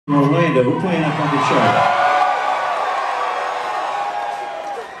Orlando. We're playing that fucking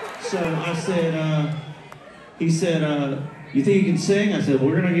show. So I said, he said, you think you can sing? I said, well,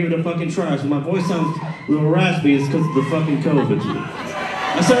 we're gonna give it a fucking try. So my voice sounds a little raspy. It's because of the fucking COVID.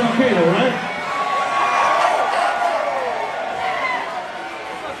 I said, okay though, right?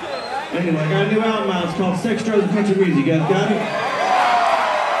 Anyway, I got a new album out. It's called Sex, Drugs, and Country Music. You guys got it?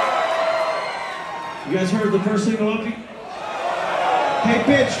 You guys heard the first single of it? Hey,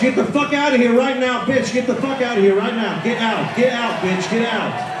 bitch, get the fuck out of here right now, bitch. Get the fuck out of here right now. Get out, bitch, get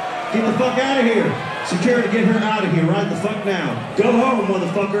out. Get the fuck out of here. Security, get her out of here right the fuck now. Go home,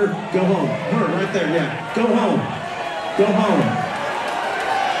 motherfucker. Go home. Her, right there, yeah. Go home. Go home.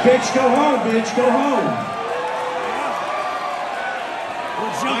 Bitch, go home, bitch, go home.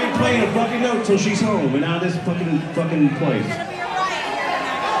 I ain't playing a fucking note till she's home and out of this fucking place.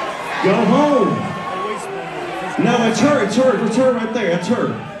 Go home. No, it's her right there, that's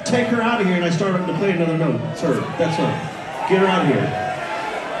her. Take her out of here and I start to play another note. It's her, that's her. Get her out of here.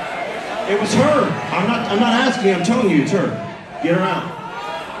 It was her. I'm not asking you, I'm telling you it's her. Get her out.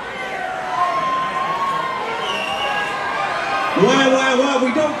 Why?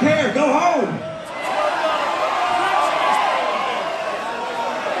 We don't care, go home.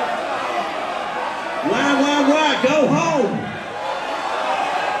 Why? Go home.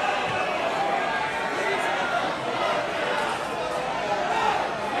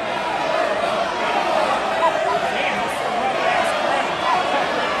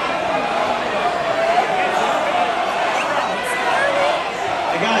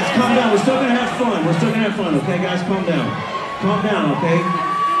 Hey guys, calm down. We're still gonna have fun. Okay, guys, calm down, okay?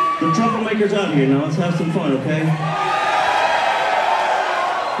 The troublemakers out here now. Let's have some fun, okay?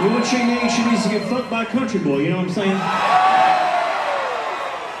 You know what she needs? She needs to get fucked by a country boy, you know what I'm saying?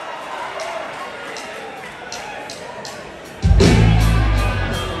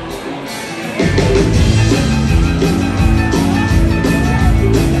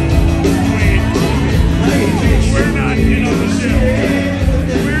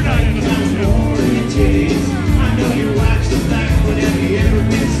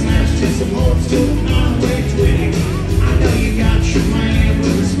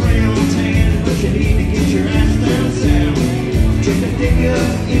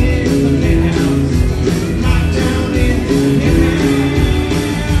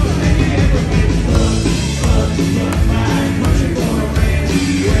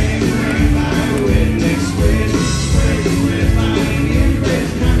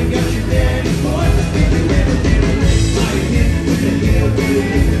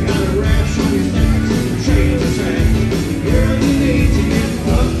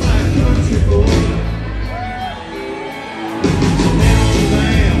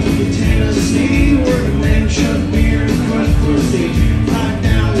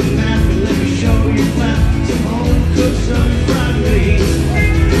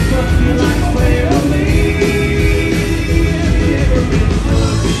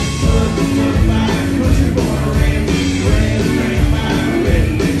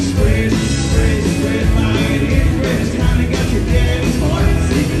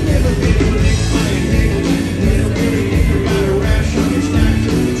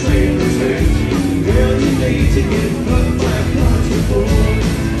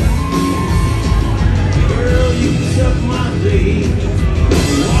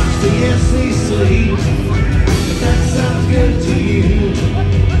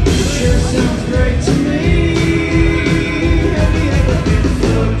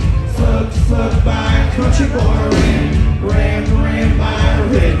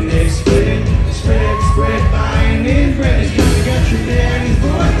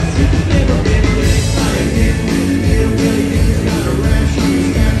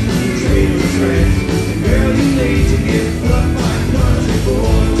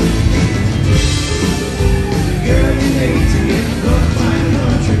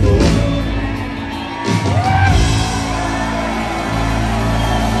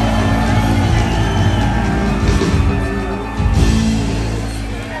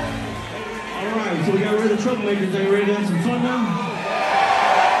 So we got rid of the troublemakers. Are you ready to have some fun now?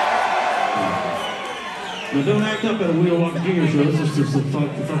 Now don't act up at a Wheel Walker Jr. show. This is just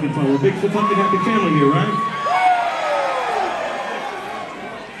fucking fun. We're a big fucking happy family here, right?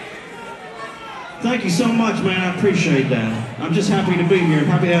 Thank you so much, man. I appreciate that. I'm just happy to be here. I'm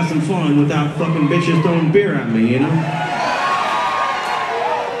happy to have some fun without fucking bitches throwing beer at me, you know?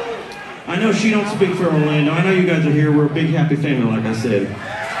 I know she don't speak for Orlando. I know you guys are here. We're a big happy family, like I said.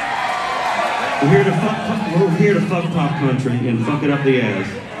 We're here to fuck pop country and fuck it up the ass.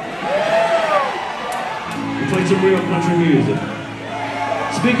 We play some real country music.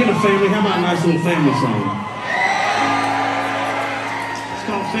 Speaking of family, how about a nice little family song? It's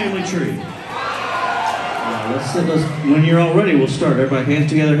called Family Tree. When you're all ready, we'll start. Everybody, hands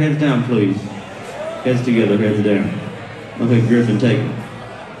together, heads down, please. Heads together, heads down. Okay, Griffin, take it.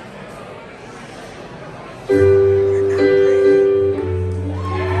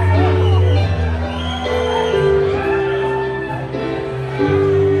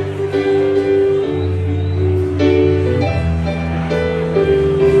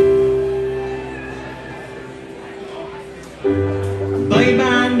 Babe,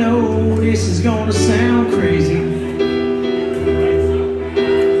 I know this is gonna sound crazy,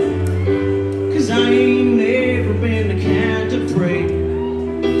 'cause I ain't never been the kind to pray.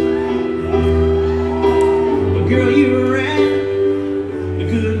 But girl, you're right, the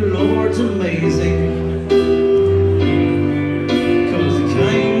good Lord's amazing, 'cause He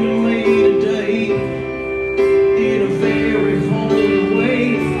came to me today in a very holy way.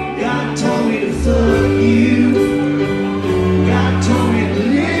 God told me to fuck you. God told me to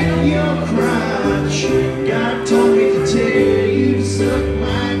lick your crotch. God told me to tell you to suck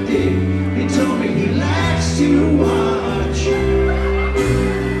my dick. He told me He likes to watch.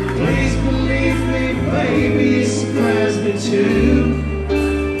 Please believe me, baby, it surprised me too.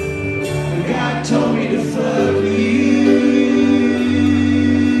 God told me to fuck you.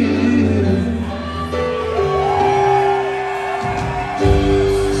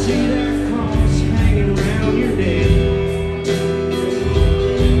 See that cross hanging around your neck?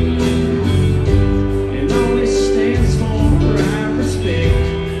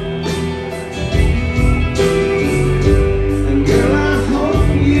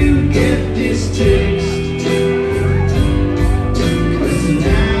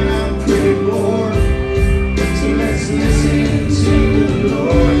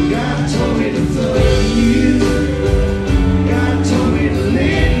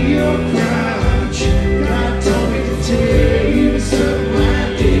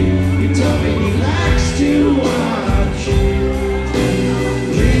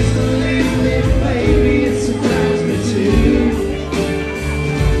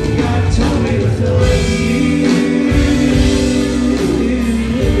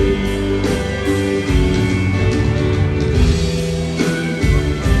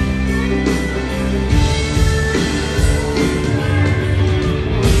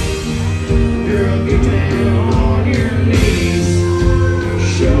 Get down on your knees.